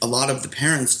 And a lot of the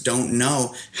parents don't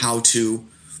know how to,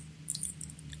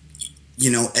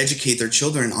 educate their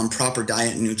children on proper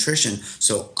diet and nutrition.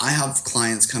 So I have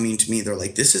clients coming to me. They're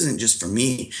like, this isn't just for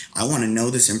me. I want to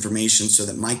know this information so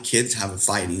that my kids have a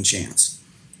fighting chance.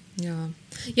 Yeah.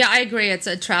 Yeah, I agree. It's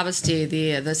a travesty,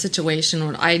 the situation.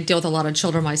 When I deal with a lot of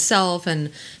children myself, and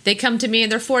they come to me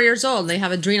and they're 4 years old and they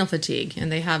have adrenal fatigue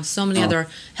and they have so many other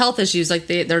health issues. Like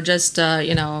they're just,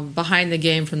 behind the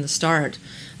game from the start.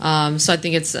 So I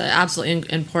think it's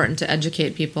absolutely important to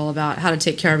educate people about how to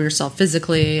take care of yourself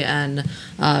physically and,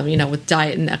 with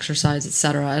diet and exercise, et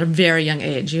cetera, at a very young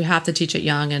age. You have to teach it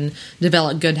young and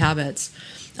develop good habits.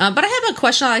 But I have a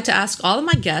question I like to ask all of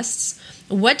my guests.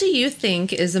 What do you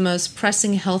think is the most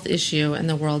pressing health issue in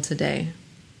the world today?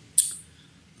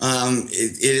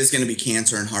 It is going to be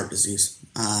cancer and heart disease.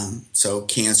 So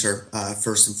cancer,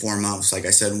 first and foremost, like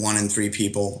I said, 1 in 3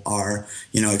 people are,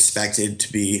 expected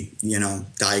to be,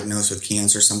 diagnosed with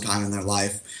cancer sometime in their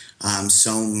life.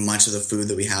 So much of the food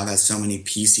that we have has so many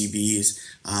PCBs,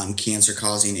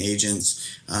 cancer-causing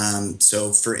agents.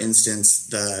 So, for instance,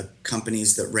 the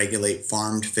companies that regulate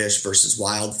farmed fish versus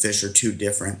wild fish are two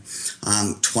different.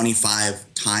 25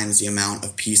 times the amount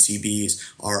of PCBs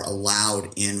are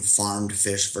allowed in farmed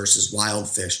fish versus wild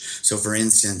fish. So, for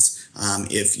instance,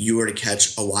 if you were to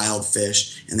catch a wild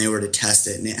fish and they were to test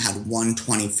it and it had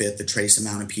 1/25 the trace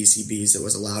amount of PCBs that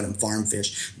was allowed in farm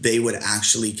fish, they would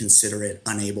actually consider it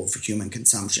unable for human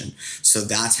consumption. So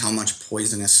that's how much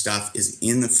poisonous stuff is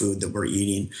in the food that we're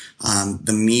eating.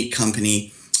 The meat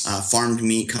company, farmed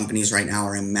meat companies right now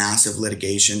are in massive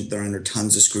litigation. They're under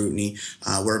tons of scrutiny.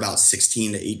 We're about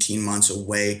 16 to 18 months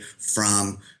away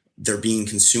from there being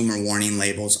consumer warning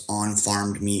labels on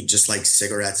farmed meat, just like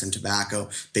cigarettes and tobacco,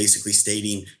 basically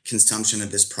stating consumption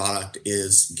of this product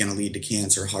is going to lead to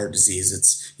cancer, heart disease.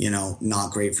 It's,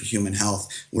 not great for human health.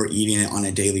 We're eating it on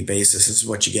a daily basis. This is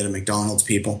what you get at McDonald's,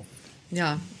 people.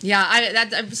 Yeah.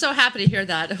 I'm so happy to hear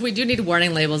that. We do need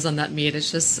warning labels on that meat.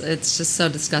 It's just so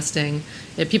disgusting.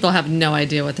 People have no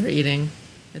idea what they're eating.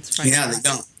 It's frightening. Yeah, they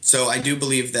don't. So I do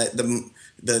believe that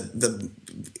the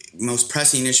most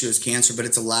pressing issue is cancer, but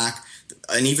it's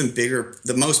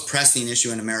the most pressing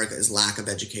issue in America is lack of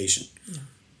education.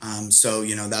 Yeah. So,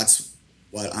 that's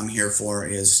what I'm here for,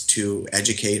 is to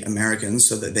educate Americans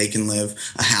so that they can live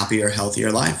a happier, healthier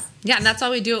life. Yeah, and that's why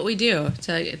we do what we do,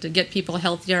 to get people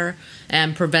healthier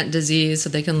and prevent disease so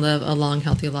they can live a long,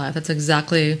 healthy life. That's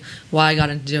exactly why I got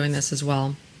into doing this as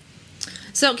well.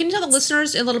 So can you tell the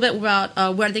listeners a little bit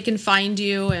about where they can find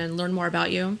you and learn more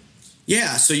about you?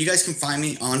 Yeah, so you guys can find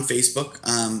me on Facebook,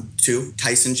 too,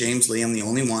 Tyson James Lee. I'm the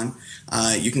only one.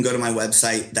 You can go to my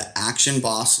website,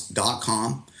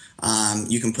 theactionboss.com.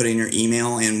 You can put in your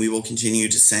email and we will continue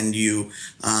to send you,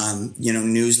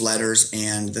 newsletters.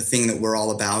 And the thing that we're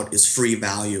all about is free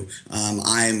value.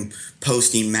 I'm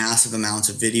posting massive amounts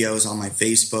of videos on my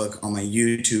Facebook, on my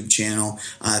YouTube channel,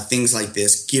 things like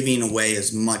this, giving away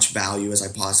as much value as I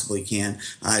possibly can.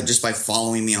 Just by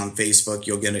following me on Facebook,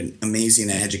 you'll get an amazing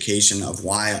education of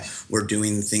why we're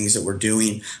doing the things that we're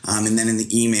doing. And then in the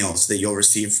emails that you'll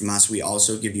receive from us, we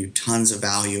also give you tons of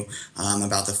value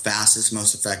about the fastest,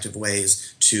 most effective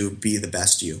ways to be the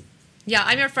best you. Yeah,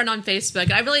 I'm your friend on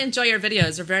Facebook. I really enjoy your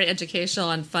videos. They're very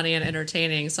educational and funny and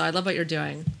entertaining. So I love what you're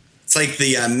doing. It's like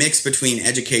the mix between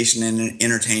education and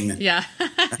entertainment. Yeah,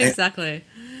 exactly.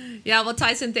 Yeah, well,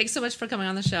 Tyson, thanks so much for coming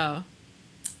on the show.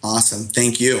 Awesome.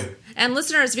 Thank you. And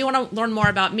listeners, if you want to learn more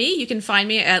about me, you can find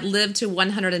me at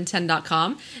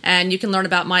liveto110.com. And you can learn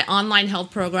about my online health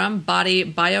program,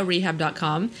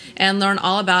 bodybioRehab.com, and learn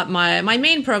all about my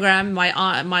main program,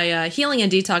 my healing and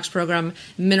detox program,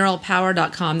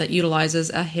 mineralpower.com, that utilizes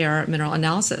a hair mineral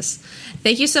analysis.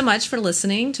 Thank you so much for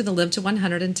listening to the Live to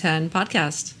 110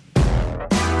 podcast.